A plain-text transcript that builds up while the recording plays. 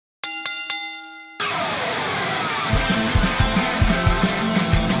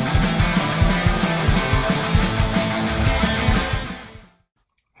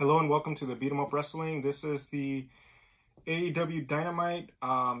and welcome to the Beat 'em Up Wrestling. This is the AEW Dynamite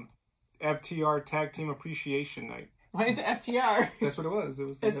FTR Tag Team Appreciation Night. Why is it FTR? That's what it was.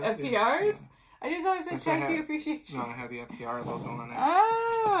 It's FTRs? Yeah. I just thought it said Tag Team Appreciation. No, I had the FTR logo on it.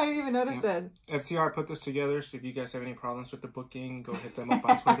 Oh, I didn't even notice that. FTR put this together, so if you guys have any problems with the booking, go hit them up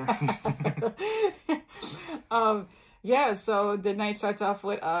on Twitter. Yeah, so the night starts off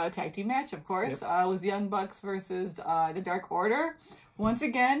with a tag team match, of course. Yep. It was the Young Bucks versus the Dark Order. Once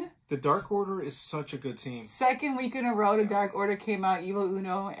again, the Dark Order is such a good team. Second week in a row, the Dark Order came out. Evil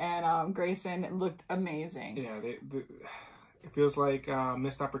Uno and Grayson looked amazing. Yeah, it feels like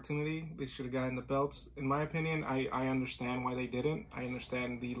missed opportunity. They should have gotten the belts. In my opinion, I understand why they didn't. I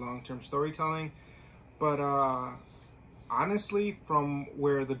understand the long-term storytelling. But honestly, from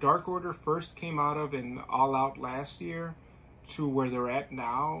where the Dark Order first came out of in All Out last year to where they're at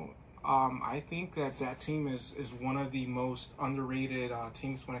now, I think that team is one of the most underrated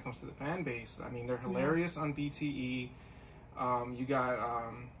teams when it comes to the fan base. I mean, they're hilarious on BTE. You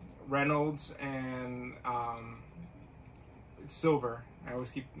got Reynolds and Silver. I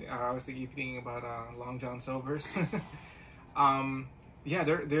always keep thinking about Long John Silver's. Yeah,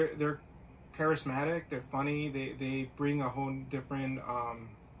 they're charismatic. They're funny. They bring a whole different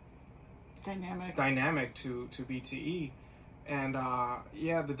dynamic to BTE. And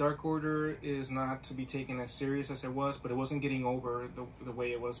yeah, the Dark Order is not to be taken as serious as it was, but it wasn't getting over the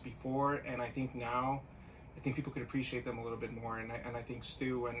way it was before. And I think now, people could appreciate them a little bit more. And I think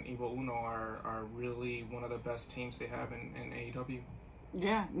Stu and Evil Uno are really one of the best teams they have in AEW.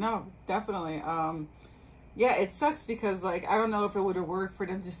 Yeah, no, definitely. Yeah, it sucks because, like, I don't know if it would have worked for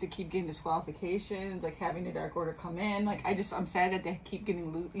them just to keep getting disqualifications, like having the Dark Order come in. Like, I'm sad that they keep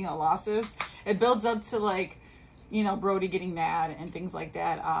getting, losses. It builds up to, like, Brody getting mad and things like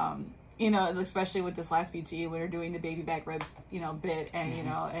that. Especially with this last BT when they're doing the baby back ribs, bit, and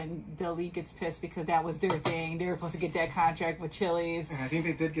and the elite gets pissed because that was their thing. They were supposed to get that contract with Chili's. And I think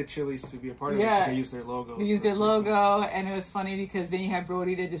they did get Chili's to be a part of it because they used their logo. They used their logo, and it was funny because then you have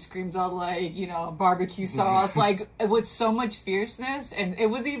Brody that just screams out like, barbecue sauce, like with so much fierceness, and it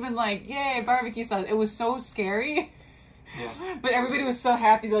was even like, yay, barbecue sauce. It was so scary. Yeah. But everybody was so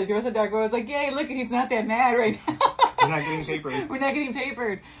happy. Like, there was a Dark Order. I was like, yay, look, he's not that mad right now. We're not getting papered. We're not getting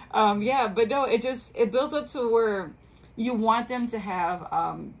papered. Yeah, but no, it builds up to where you want them to have,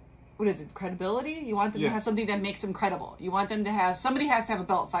 credibility? You want them to have something that makes them credible. You want them to have, somebody has to have a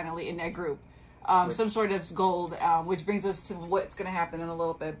belt finally in that group. Some sort of gold, which brings us to what's going to happen in a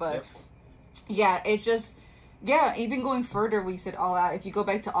little bit. But yeah, it's just... Yeah, even going further, we said All Out. If you go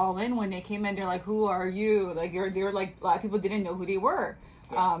back to All In, when they came in, they're like, "Who are you?" Like they're like, a lot of people didn't know who they were.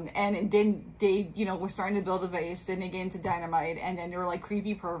 Yeah. And then they, were starting to build a base. Then they get into Dynamite, and then they were like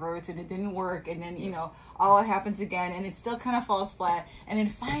creepy perverts, and it didn't work. And then All Out happens again, and it still kind of falls flat. And then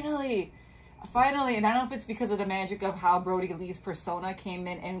finally, and I don't know if it's because of the magic of how Brody Lee's persona came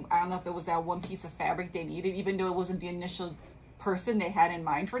in, and I don't know if it was that one piece of fabric they needed, even though it wasn't the initial person they had in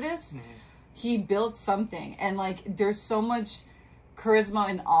mind for this. Mm-hmm. He built something, and like there's so much charisma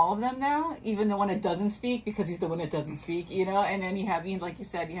in all of them now, even the one that doesn't speak, because he's the one that doesn't speak, and then you have, like you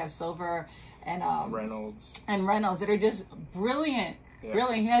said, you have Silver and Reynolds that are just brilliant.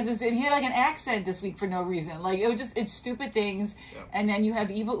 Brilliant. He had like an accent this week for no reason. Like it's stupid things. And then you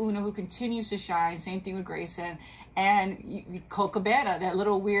have Evil Uno, who continues to shine. Same thing with Grayson. And Colt Cabana, that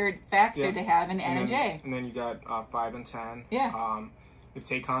little weird factor they have, and Anna Jay. And then you got 5 and 10. Yeah. If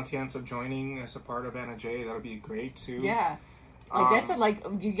Tay Conti ends up joining as a part of Anna Jay, that'll be great too. Yeah. Like that's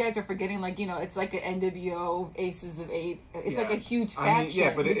you guys are forgetting, like, it's like an NWO Aces of 8. It's like a huge faction.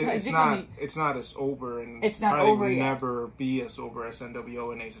 Yeah, but it's not as over, and it's not over yet. Never be as over as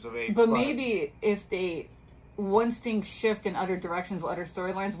NWO and Aces of 8. But maybe if once things shift in other directions with other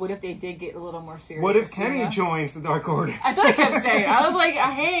storylines, what if they did get a little more serious? What if Kenny joins the Dark Order? That's what I kept saying. I was like,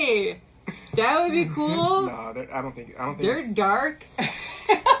 hey, that would be cool. No, I don't think they're dark.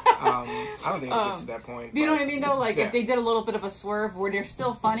 I don't think it'll get to that point. You know what I mean, though? Like, if they did a little bit of a swerve where they're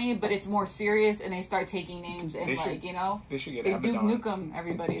still funny, but it's more serious, and they start taking names, and, they should get they Abaddon. Duke Nukem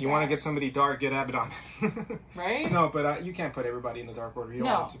everybody. You want to get somebody dark, get Abaddon. Right? No, but you can't put everybody in the Dark Order. You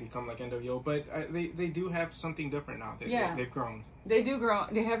don't want it to become like NWO, but they do have something different now. They've grown. They do grow.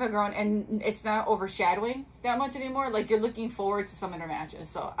 They have grown, and it's not overshadowing that much anymore. Like, you're looking forward to some of their matches,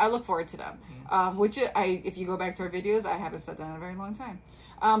 so I look forward to them. Which if you go back to our videos, I haven't said that in a very long time.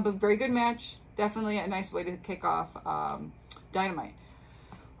 But very good match. Definitely a nice way to kick off Dynamite.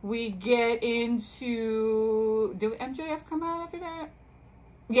 We get into... Did MJF come out after that?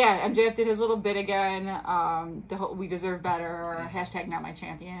 Yeah, MJF did his little bit again. The whole, we deserve better. Hashtag not my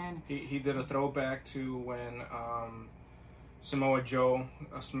champion. He did a throwback to when Samoa Joe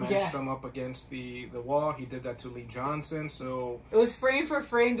smashed him up against the wall. He did that to Lee Johnson. So it was frame for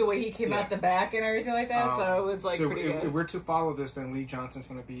frame the way he came out the back and everything like that. So it was like pretty good. If we're to follow this, then Lee Johnson's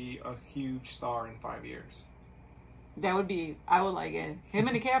going to be a huge star in 5 years. That would be, I would like it. Him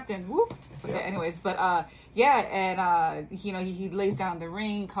and the captain. Whoop. Okay, anyways, but and he lays down the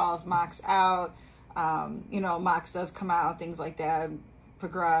ring, calls Mox out. Mox does come out, things like that,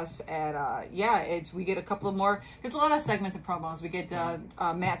 progress, and we get a couple of more. There's a lot of segments and promos. We get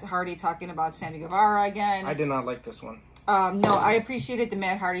Matt Hardy talking about Sammy Guevara again. I did not like this one. No, I appreciated the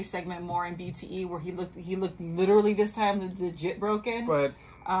Matt Hardy segment more in BTE, where he looked literally this time legit broken. But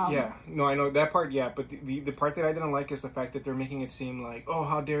I know that part. Yeah, but the part that I didn't like is the fact that they're making it seem like, oh,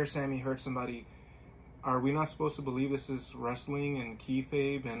 how dare Sammy hurt somebody. Are we not supposed to believe this is wrestling and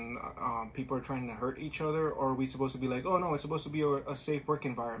kayfabe and people are trying to hurt each other? Or are we supposed to be like, oh no, it's supposed to be a safe work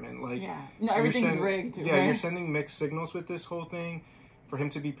environment? Like, no, everything's rigged. Yeah, right? You're sending mixed signals with this whole thing. For him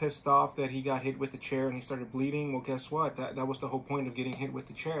to be pissed off that he got hit with the chair and he started bleeding, well, guess what? That was the whole point of getting hit with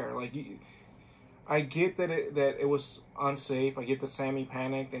the chair. Like, I get that it was unsafe. I get that Sammy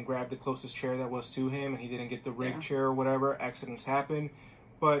panicked and grabbed the closest chair that was to him, and he didn't get the rigged chair or whatever. Accidents happen.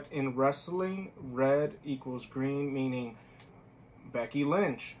 But in wrestling, red equals green, meaning Becky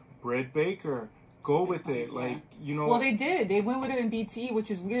Lynch, Britt Baker, go with it. Like, Well, they did. They went with it in BT,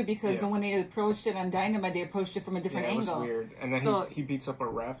 which is weird because when they approached it on Dynamite, they approached it from a different angle. It was weird. And then he beats up a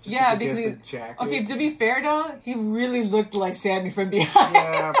ref just because he has the jacket. Okay, to be fair though, he really looked like Sammy from behind.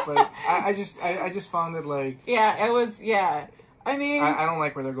 Yeah, but I just found it like... Yeah, it was, I mean... I don't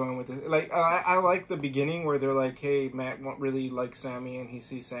like where they're going with it. Like, I like the beginning where they're like, hey, Matt won't really like Sammy, and he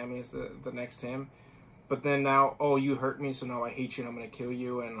sees Sammy as the next him. But then now, oh, you hurt me, so now I hate you and I'm going to kill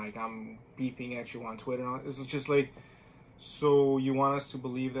you, and, like, I'm beefing at you on Twitter. It's just like, so you want us to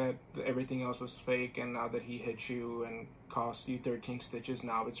believe that everything else was fake, and now that he hit you and cost you 13 stitches,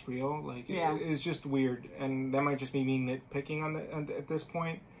 now it's real? Like, it's just weird. And that might just be me nitpicking at this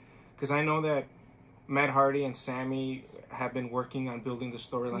point. Because I know that Matt Hardy and Sammy have been working on building the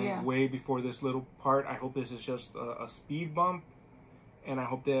storyline way before this little part. I hope this is just a speed bump, and I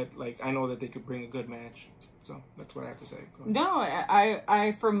hope that, like, I know that they could bring a good match. So that's what I have to say. No,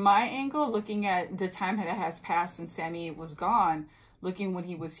 I from my angle, looking at the time that has passed since Sammy was gone, looking when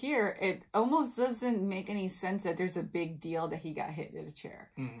he was here, it almost doesn't make any sense that there's a big deal that he got hit in a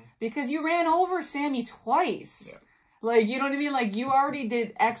chair. Because you ran over Sammy twice. Yeah. Like, you know what I mean? Like, you already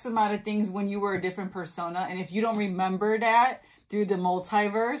did X amount of things when you were a different persona. And if you don't remember that through the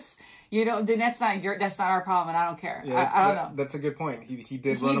multiverse, then that's not our problem, and I don't care. Yeah, I don't know. That's a good point. He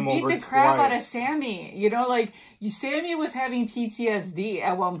did run him over twice. He beat the crap out of Sammy. Sammy was having PTSD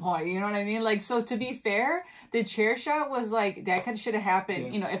at one point. You know what I mean? Like, so to be fair, the chair shot was like, that should have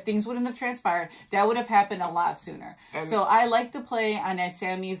happened. Yeah. If things wouldn't have transpired, that would have happened a lot sooner. And so I like the play on that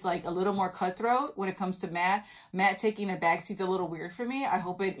Sammy's like a little more cutthroat when it comes to Matt. Matt taking a backseat's a little weird for me. I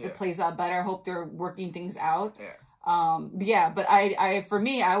hope it plays out better. I hope they're working things out. Yeah. But for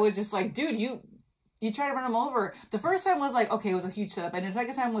me, I would just like, dude, you try to run him over. The first time was like, okay, it was a huge setup, and the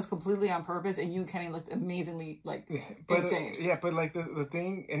second time was completely on purpose, and you and Kenny looked amazingly like insane. But like the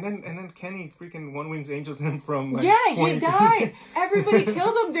thing, and then Kenny freaking One Wings Angels him from like he died. Everybody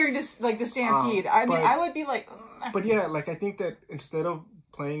killed him during this the stampede. I would be like, but yeah, like I think that instead of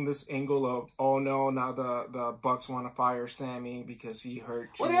playing this angle of, oh no, now the Bucks want to fire Sammy because he hurt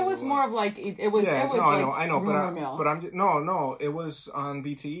you. Well, that was more of like it was. Yeah, it was I know, but I'm just, no, it was on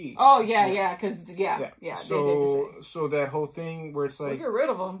BTE. Oh because So that whole thing where it's like, get rid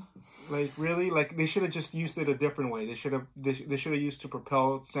of them. Like really, like they should have just used it a different way. They should have used to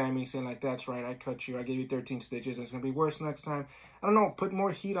propel Sammy, saying like, that's right, I cut you, I gave you 13 stitches, and it's gonna be worse next time. I don't know, put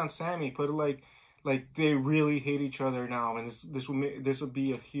more heat on Sammy. Put it like they really hate each other now, and this would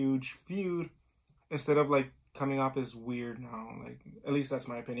be a huge feud instead of like coming off as weird now. Like, at least that's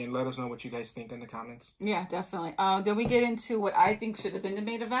my opinion. Let us know what you guys think in the comments. Yeah, definitely. Then we get into what I think should have been the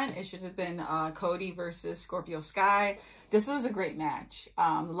main event. It should have been Cody versus Scorpio Sky. This was a great match.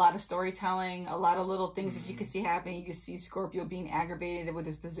 A lot of storytelling, a lot of little things that you could see happening. You could see Scorpio being aggravated with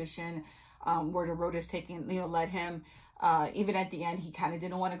his position, where the road is taking, led him. Even at the end, he kind of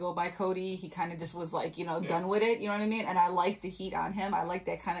didn't want to go by Cody. He kind of just was like, done with it. You know what I mean? And I like the heat on him. I like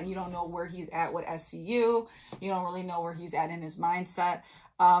that kind of, you don't know where he's at with SCU. You don't really know where he's at in his mindset.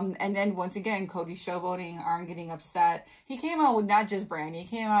 And then once again, Cody showboating, Arn getting upset. He came out with not just Brandy.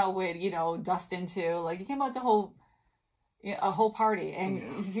 He came out with, Dustin too. Like, he came out a whole party,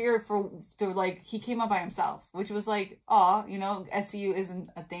 and here he came out by himself, which was like, SCU isn't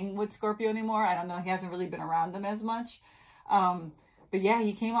a thing with Scorpio anymore. I don't know, he hasn't really been around them as much. But yeah,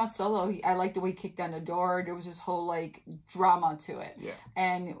 he came out solo. I liked the way he kicked down the door. There was this whole like drama to it. Yeah.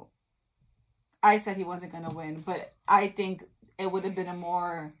 And I said he wasn't going to win, but I think it would have been a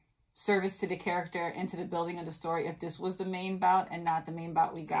more service to the character and to the building of the story if this was the main bout and not the main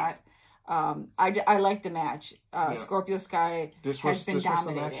bout we got. I like the match. Scorpio Sky has been dominating. This was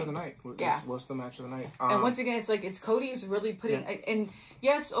the match of the night. This was the match of the night. And once again, it's Cody's really putting... And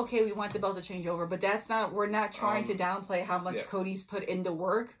yes, okay, we want the belt to change over, but that's not... We're not trying to downplay how much Cody's put into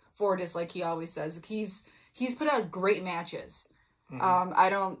work for this, like he always says. He's put out great matches.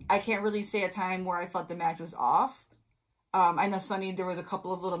 I can't really say a time where I felt the match was off. I know Sonny, there was a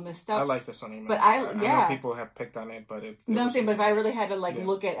couple of little missteps. I like the Sonny match. But I know people have picked on it, but no, I'm saying, but if I really had to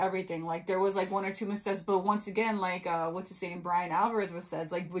look at everything, like there was like 1 or 2 missteps. But once again, like what's his name, Brian Alvarez was said,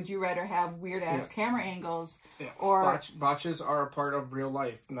 like, would you rather have weird ass camera angles or botches are a part of real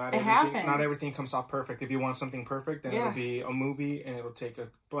life? Not everything comes off perfect. If you want something perfect, then it'll be a movie and it'll take a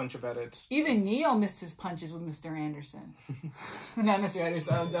bunch of edits. Even Neo missed his punches with Mr. Anderson. Not Mr.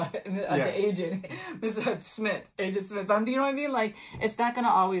 Anderson, the agent, Mr. Smith, Agent Smith. You know what I mean? Like, it's not going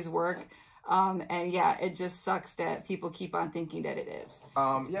to always work. And yeah, it just sucks that people keep on thinking that it is.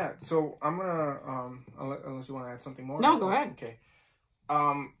 So I'm going to, unless you want to add something more. No, go ahead. Okay.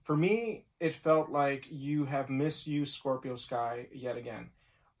 For me, it felt like you have misused Scorpio Sky yet again.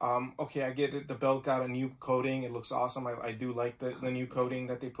 Okay, I get it. The belt got a new coating. It looks awesome. I do like the new coating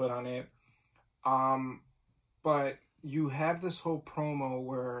that they put on it. But you have this whole promo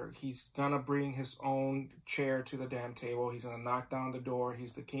where he's gonna bring his own chair to the damn table. He's gonna knock down the door.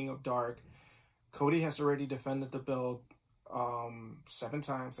 He's the king of dark. Cody has already defended the belt 7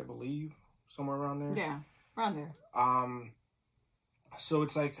 times, I believe, somewhere around there. Yeah, around there. So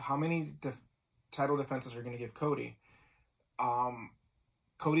it's like, how many title defenses are gonna give Cody?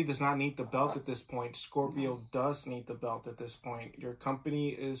 Cody does not need the belt at this point. Scorpio does need the belt at this point. Your company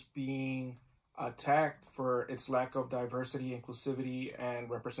is being attacked for its lack of diversity, inclusivity,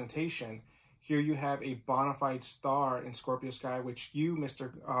 and representation. Here you have a bona fide star in Scorpio Sky, which you,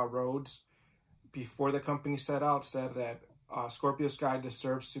 Mr. Rhodes, before the company set out, said that Scorpio Sky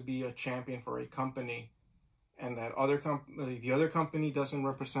deserves to be a champion for a company, and that the other company doesn't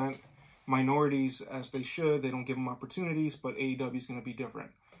represent minorities as they should. They don't give them opportunities, but AEW is going to be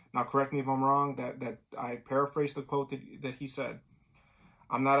different. Now, correct me if I'm wrong. That I paraphrased the quote that he said.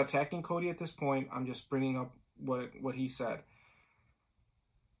 I'm not attacking Cody at this point. I'm just bringing up what he said.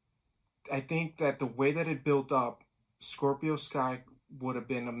 I think that the way that it built up, Scorpio Sky would have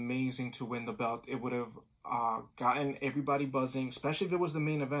been amazing to win the belt. It would have gotten everybody buzzing, especially if it was the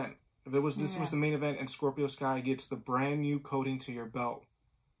main event. If this was the main event and Scorpio Sky gets the brand new coating to your belt,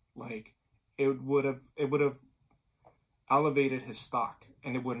 like it would have elevated his stock,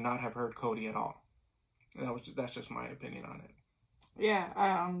 and it would not have hurt Cody at all. That's just my opinion on it. Yeah,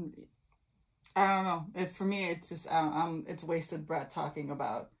 I don't know. For me, it's just it's wasted breath talking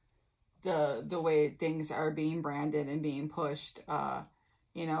about the way things are being branded and being pushed.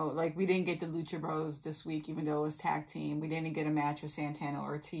 You know, like we didn't get the Lucha Bros this week, even though it was tag team. We didn't get a match with Santana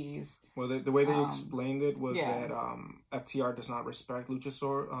Ortiz. Well, the way they explained it was that FTR does not respect the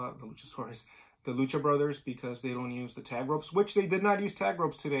Lucha Brothers, because they don't use the tag ropes, which they did not use tag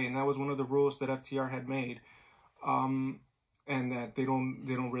ropes today, and that was one of the rules that FTR had made. And that they don't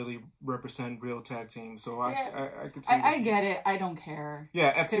really represent real tag teams. So I could see I get it. I don't care.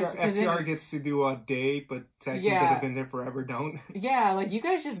 Yeah, FTR gets to do a day, but tag teams that have been there forever don't. Yeah, like you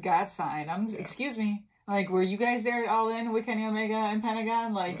guys just got signed. Excuse me. Like, were you guys there at All In with Kenny Omega and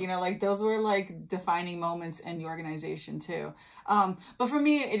Pentagon? Like, you know, like those were like defining moments in the organization too. But for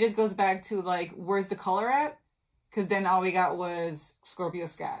me, it just goes back to like, where's the color at? Because then all we got was Scorpio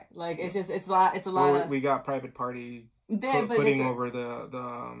Sky. Like, it's a lot. Of... We got Private Party putting over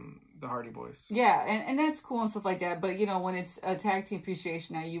the Hardy Boys. Yeah, and that's cool and stuff like that. But, you know, when it's a tag team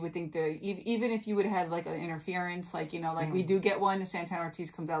appreciation night, you would think that even if you would have had like an interference, like, you know, like we do get one, Santana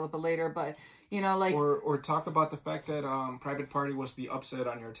Ortiz comes out a little bit later, but, you know, like... Or talk about the fact that Private Party was the upset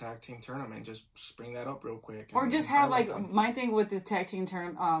on your tag team tournament. Just bring that up real quick. Or just have, like, my thing with the tag team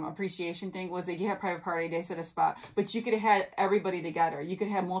appreciation thing was that you had Private Party, they set a spot, but you could have had everybody together. You could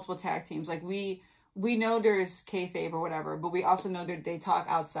have multiple tag teams. Like, we know there's kayfabe or whatever, but we also know that they talk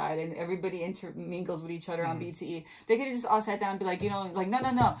outside and everybody intermingles with each other on BTE. They could have just all sat down and be like, you know, like,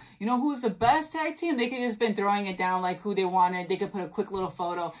 no. You know who's the best tag team? They could have just been throwing it down like who they wanted. They could put a quick little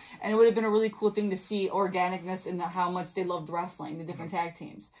photo, and it would have been a really cool thing to see organicness in how much they loved wrestling, the different tag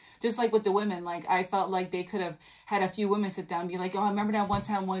teams. Just like with the women, like I felt like they could have had a few women sit down and be like, oh, I remember that one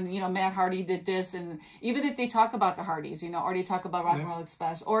time when, Matt Hardy did this. And even if they talk about the Hardys, or they talk about Rock and Roll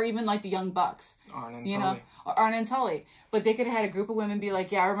Express, or even like the Young Bucks, or Arn and Tully. But they could have had a group of women be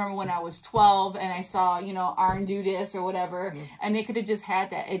like, yeah, I remember when I was 12 and I saw, Arn do this or whatever. And they could have just had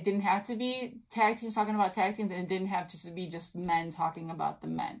that. It didn't have to be tag teams talking about tag teams, and it didn't have to be just men talking about the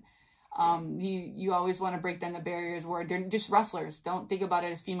men. You always want to break down the barriers where they're just wrestlers. Don't think about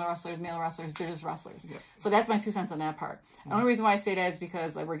it as female wrestlers, male wrestlers. They're just wrestlers. Yeah. So that's my 2 cents on that part. The only reason why I say that is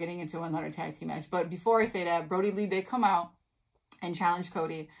because we're getting into another tag team match. But before I say that, Brody Lee did come out and challenge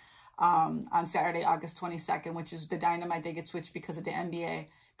Cody on Saturday, August 22nd, which is the Dynamite. They get switched because of the NBA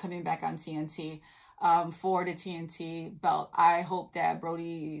coming back on TNT. For the TNT belt. I hope that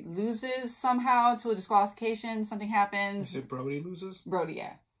Brody loses somehow to a disqualification. Something happens. You said Brody loses? Brody,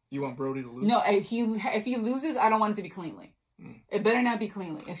 yeah. You want Brody to lose? No, if he loses, I don't want it to be cleanly. It better not be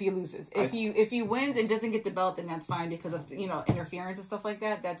cleanly if he loses. If he wins and doesn't get the belt, then that's fine because of interference and stuff like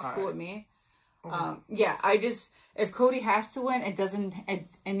that. That's cool with me. Okay. If Cody has to win,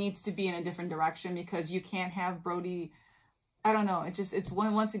 it needs to be in a different direction because you can't have Brody. I don't know.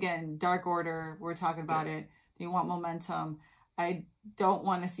 Once again, Dark Order. We're talking about it. You want momentum. I don't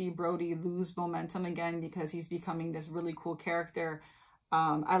want to see Brody lose momentum again because he's becoming this really cool character.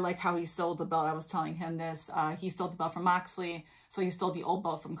 I like how he stole the belt. I was telling him this. He stole the belt from Moxley, so he stole the old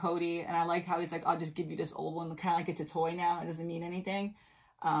belt from Cody. And I like how he's like, I'll just give you this old one. Kind of like it's a toy now. It doesn't mean anything.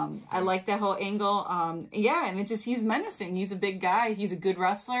 I like that whole angle. And he's menacing. He's a big guy. He's a good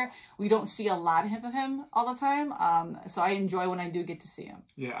wrestler. We don't see a lot of him all the time. So I enjoy when I do get to see him.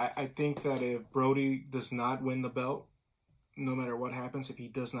 Yeah, I think that if Brody does not win the belt, no matter what happens, if he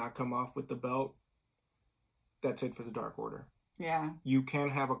does not come off with the belt, that's it for the Dark Order. Yeah. You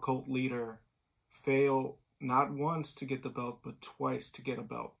can't have a cult leader fail not once to get the belt, but twice to get a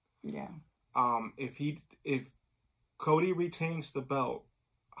belt. Yeah. If Cody retains the belt,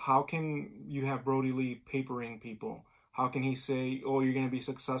 how can you have Brody Lee papering people? How can he say, oh, you're going to be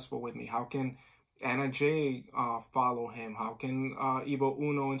successful with me? How can Anna Jay follow him? How can Ivo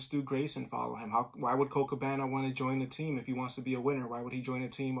Uno and Stu Grayson follow him? Why would Colt Cabana want to join the team if he wants to be a winner? Why would he join a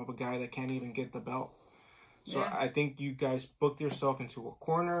team of a guy that can't even get the belt? So yeah. I think you guys booked yourself into a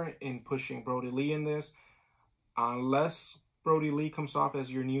corner in pushing Brody Lee in this. Unless Brody Lee comes off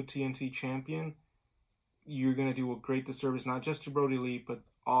as your new TNT champion, you're going to do a great disservice, not just to Brody Lee, but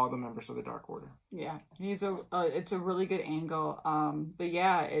all the members of the Dark Order. Yeah, it's a really good angle. But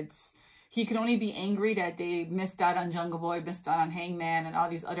yeah, he can only be angry that they missed out on Jungle Boy, missed out on Hangman, and all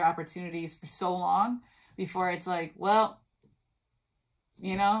these other opportunities for so long before it's like, well,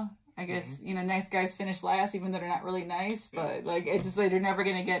 I guess, nice guys finish last, even though they're not really nice, but it's just like they're never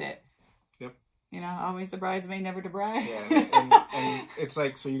going to get it. Yep. Always the bridesmaid, never the bride. Yeah, and it's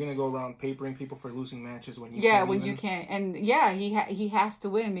like, so you're going to go around papering people for losing matches when you can't when you can't. And yeah, he has to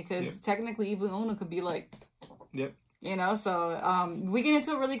win because technically Evil Uno could be like, so we get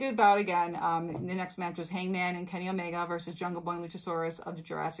into a really good bout again. The next match was Hangman and Kenny Omega versus Jungle Boy and Luchasaurus of the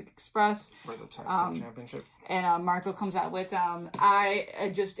Jurassic Express. For the tag team championship. And Marco comes out with them.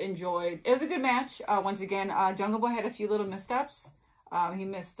 I just enjoyed. It was a good match. Once again, Jungle Boy had a few little missteps. He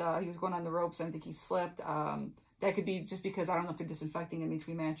missed. He was going on the ropes, and I think he slipped. That could be just because I don't know if they're disinfecting in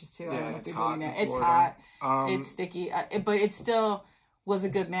between matches too. I don't know if they're doing that. It's hot. It's sticky. But it still was a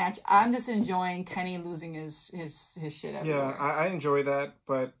good match. I'm just enjoying Kenny losing his shit everywhere. Yeah, I enjoy that.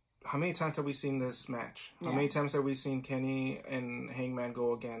 But how many times have we seen this match? How many times have we seen Kenny and Hangman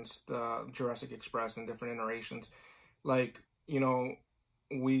go against Jurassic Express in different iterations? Like,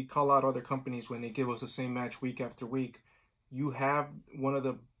 we call out other companies when they give us the same match week after week. You have one of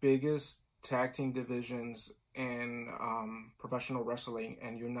the biggest tag team divisions in professional wrestling,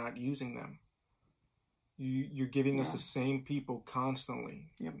 and you're not using them. You're giving us the same people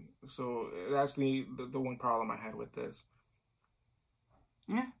constantly. Yep. So that's the one problem I had with this.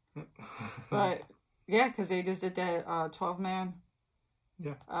 Yeah. But yeah, because they just did that 12-man.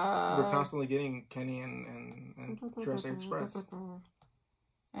 Yeah. We're constantly getting Kenny and Jurassic Express.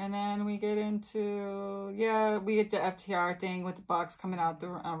 And then we get into we get the FTR thing with the Bucks coming out the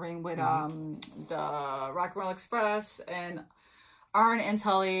ring with the Rock and Roll Express and Arn and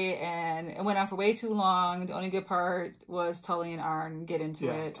Tully, and it went on for way too long. The only good part was Tully and Arn get into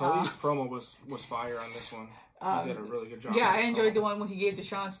it. Tully's promo was fire on this one. He did a really good job. Yeah, I enjoyed the one when he gave to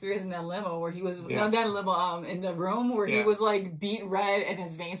Shawn Spears in that limo where he was not that limo in the room where he was like beat red and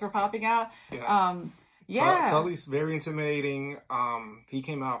his veins were popping out. Tully's very intimidating. He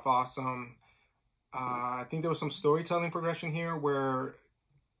came out awesome. I think there was some storytelling progression here where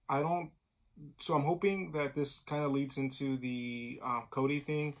So I'm hoping that this kind of leads into the Cody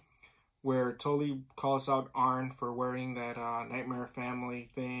thing, where Tully calls out Arn for wearing that Nightmare Family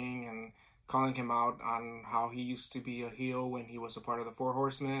thing and calling him out on how he used to be a heel when he was a part of the Four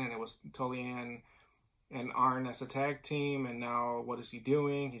Horsemen, and it was Tully and Arn as a tag team, and now what is he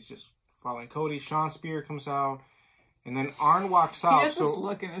doing? He's just following Cody. Sean Spear comes out, and then Arn walks out. He has this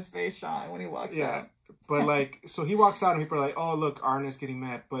look in his face, Sean, when he walks out. But like, so he walks out and people are like, oh, look, Arn is getting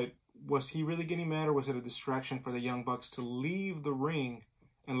mad. But was he really getting mad, or was it a distraction for the Young Bucks to leave the ring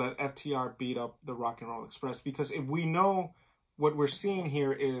and let FTR beat up the Rock and Roll Express? Because if we know what we're seeing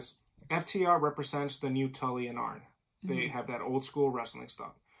here is FTR represents the new Tully and Arn. They have that old school wrestling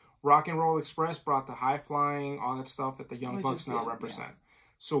stuff. Rock and Roll Express brought the high flying, all that stuff that the Young Bucks now represent. Yeah.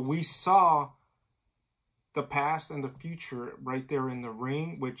 So we saw the past and the future right there in the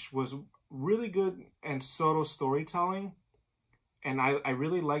ring, which was really good and subtle storytelling. And I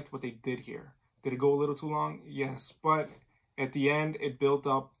really liked what they did here. Did it go a little too long? Yes. But at the end, it built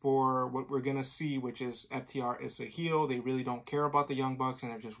up for what we're going to see, which is FTR is a heel. They really don't care about the Young Bucks,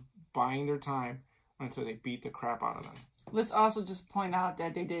 and they're just buying their time until they beat the crap out of them. Let's also just point out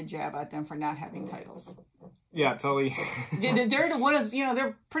that they did jab at them for not having titles. Yeah, totally. They're the ones,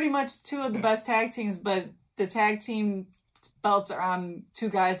 they're pretty much two of the best tag teams, but the tag team belts are on two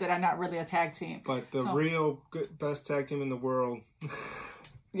guys that are not really a tag team. But the real good, best tag team in the world.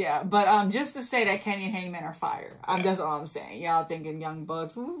 Yeah, but just to say that Kenny and Hangman are fire. That's all I'm saying. Y'all thinking Young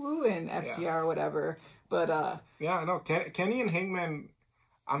Bucks, woo-woo, and FTR or whatever. But yeah, no, Kenny and Hangman,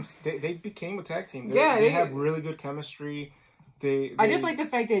 they became a tag team. They have really good chemistry. I just like the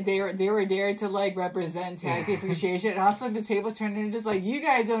fact that they were there to like represent tag team appreciation, and also the table turned into just like, you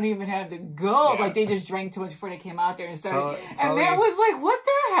guys don't even have to go. Like they just drank too much before they came out there and started. And Matt was like, "What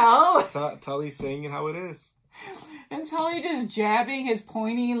the hell?" Tully saying it how it is. And Tully just jabbing his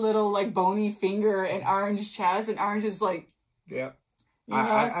pointy little like bony finger in Orange's chest, and Orange is like, yeah.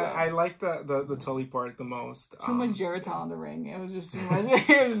 I like the Tully part the most. Too much Geritol in the ring. It was just too much.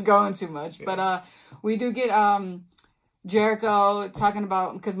 It was going too much. Yeah. But we do get Jericho talking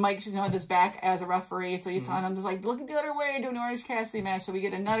about, because Mike is back as a referee, so he's telling him just like, look at the other way, doing an Orange Cassidy match. So we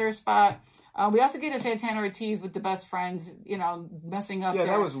get another spot. We also get a Santana Ortiz with the best friends, messing up. Yeah,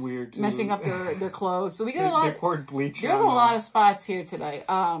 that was weird too. Messing up their clothes. So we get a lot. They poured bleach. There's a lot of spots here tonight.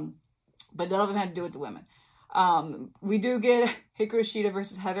 But none of them had to do with the women. We do get Hikaru Shida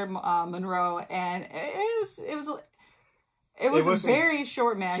versus Heather Monroe, and it was a very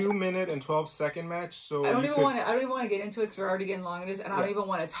short match. 2 minute and 12-second match. So I don't even want to get into it because we're already getting long in this, and I don't even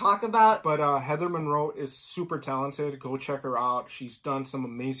want to talk about. But Heather Monroe is super talented. Go check her out. She's done some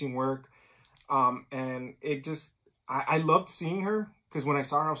amazing work. And it just, I loved seeing her, because when I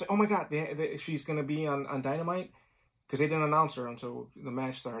saw her, I was like, oh my God, she's going to be on Dynamite, because they didn't announce her until the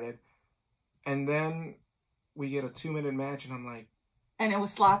match started. And then we get a 2-minute match, and I'm like... And it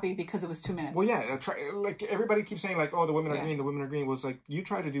was sloppy because it was 2 minutes. Well, yeah, like everybody keeps saying, like, oh, the women are green, the women are green. Well, it's like, you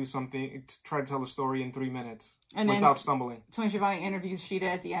try to do something, try to tell a story in 3 minutes without stumbling. Tony Schiavone interviews Shida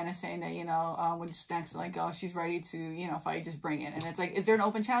at the end and saying that, when she's next, like, oh, she's ready to, fight, just bring it. And it's like, is there an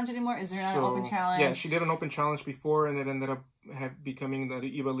open challenge anymore? Is there not an open challenge? Yeah, she did an open challenge before, and it ended up becoming the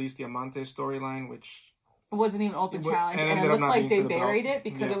Ibelis Diamante storyline, which... It wasn't even open challenge, and it looks like they buried it,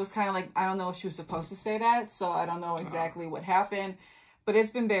 because it was kind of like, I don't know if she was supposed to say that, so I don't know exactly what happened. But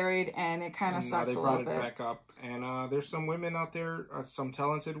it's been buried, and it kind of sucks a little bit. They brought it back up. And there's some women out there, some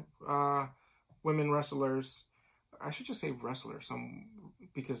talented women wrestlers. I should just say wrestlers,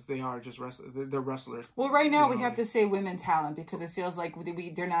 because they are just wrestlers. They're wrestlers. Well, right now we have to say women talent, because it feels like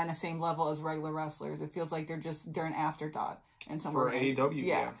they're not on the same level as regular wrestlers. It feels like they're an afterthought. For AEW,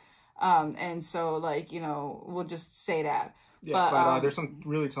 yeah. And so, we'll just say that. Yeah, but there's some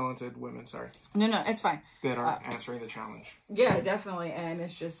really talented women, sorry. No, it's fine. That are answering the challenge. Yeah, definitely. And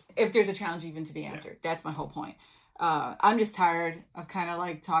it's just, if there's a challenge even to be answered, that's my whole point. I'm just tired of kind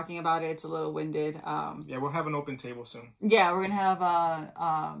of talking about it. It's a little winded. Yeah, we'll have an open table soon. Yeah, we're going to have a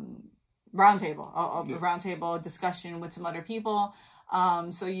roundtable discussion with some other people.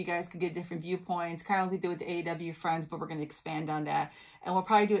 So you guys could get different viewpoints, kind of like we did with the AEW friends, but we're going to expand on that. And we'll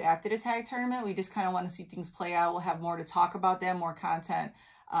probably do it after the tag tournament. We just kind of want to see things play out. We'll have more to talk about them, more content,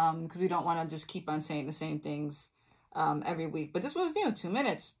 because we don't want to just keep on saying the same things every week. But this was, 2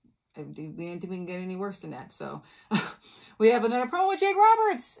 minutes. We didn't think we can get any worse than that. So we have another promo with Jake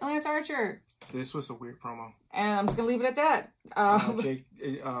Roberts and Lance Archer. This was a weird promo. And I'm just going to leave it at that.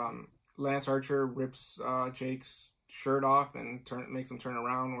 Lance Archer rips Jake's shirt off and makes him turn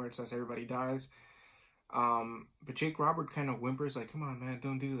around where it says everybody dies. But Jake Roberts kind of whimpers like, come on, man,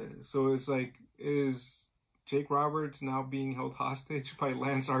 don't do this. So it's like, is Jake Roberts now being held hostage by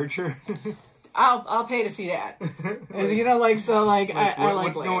Lance Archer? I'll pay to see that. You know, like, so, like I like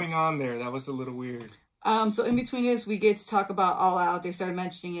what's going on there. That was a little weird. So in between this, we get to talk about All Out. They started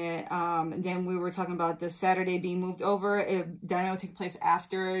mentioning it. Then we were talking about the Saturday being moved over. Dynamite will take place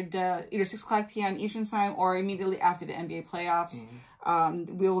after the either 6:00 p.m. Eastern time or immediately after the NBA playoffs.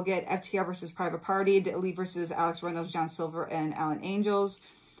 We will get FTR versus Private Party, The Elite versus Alex Reynolds, John Silver, and Alan Angels.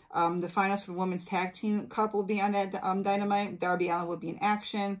 The finals for the women's tag team cup will be on that Dynamite. Darby Allin will be in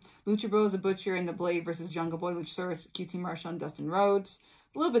action. Lucha Bros, The Butcher, and The Blade versus Jungle Boy, Luchasaurus, QT Marshall, and Dustin Rhodes.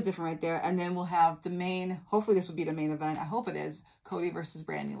 A little bit different right there. And then we'll have the main, hopefully this will be the main event. I hope it is. Cody versus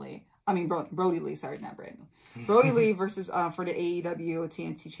Brody Lee. Brody Lee, sorry, not Brandon. Brody Lee versus for the AEW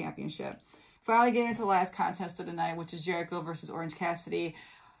TNT Championship. Finally getting into the last contest of the night, which is Jericho versus Orange Cassidy.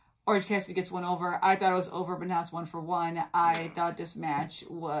 Orange Cassidy gets one over. I thought it was over, but now it's 1-for-1. I thought this match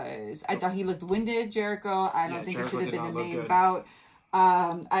was, I thought he looked winded, Jericho. I don't think it should have been the main bout.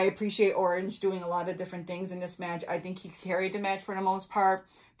 I appreciate Orange doing a lot of different things in this match. I think he carried the match for the most part.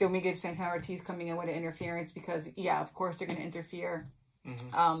 Then we get Santana Ortiz coming in with an interference because, yeah, of course they're going to interfere.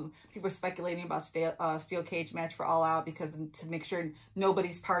 People are speculating about steel cage match for All Out because to make sure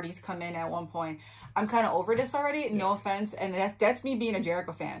nobody's parties come in at one point. I'm kind of over this already. No offense, and that's me being a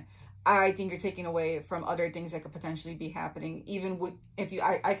Jericho fan. I think you're taking away from other things that could potentially be happening. Even with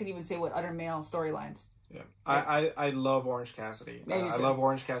I could even say with other male storylines. Yeah, I love Orange Cassidy. I love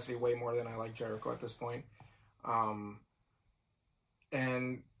Orange Cassidy way more than I like Jericho at this point.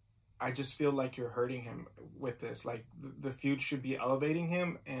 And I just feel like you're hurting him with this. Like, the feud should be elevating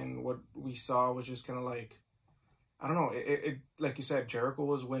him, and what we saw was just kind of like, I don't know, it like you said, Jericho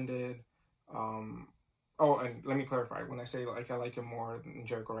was winded. Oh, and let me clarify. When I say, like, I like him more than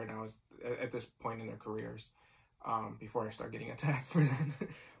Jericho right now is at this point in their careers, before I start getting attacked for that.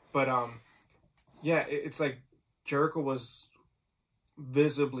 But, yeah, it's like Jericho was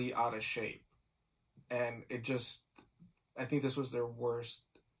visibly out of shape. And it just, I think this was their worst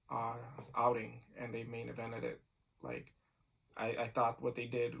outing, and they main evented it. Like, I thought what they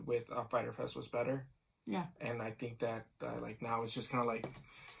did with Fyter Fest was better. Yeah. And I think that, like, now it's just kind of like,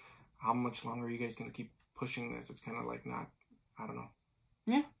 how much longer are you guys going to keep pushing this? It's kind of like not, I don't know.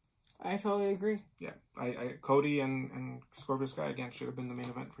 Yeah, I totally agree. Yeah, Cody and Scorpio Sky, again, should have been the main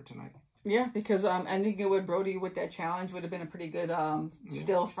event for tonight. Yeah, because I think with Brody with that challenge would have been a pretty good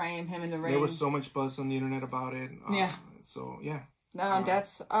still frame, him in the ring. There was so much buzz on the internet about it. Yeah. So, yeah.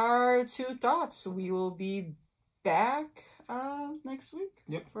 That's our 2 thoughts. We will be back next week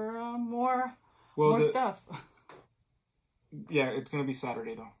for more stuff. Yeah, it's going to be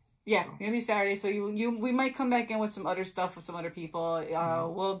Saturday, though. Yeah, so. It's going to be Saturday. So we might come back in with some other stuff with some other people.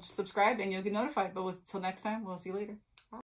 We'll subscribe and you'll get notified. But until next time, we'll see you later.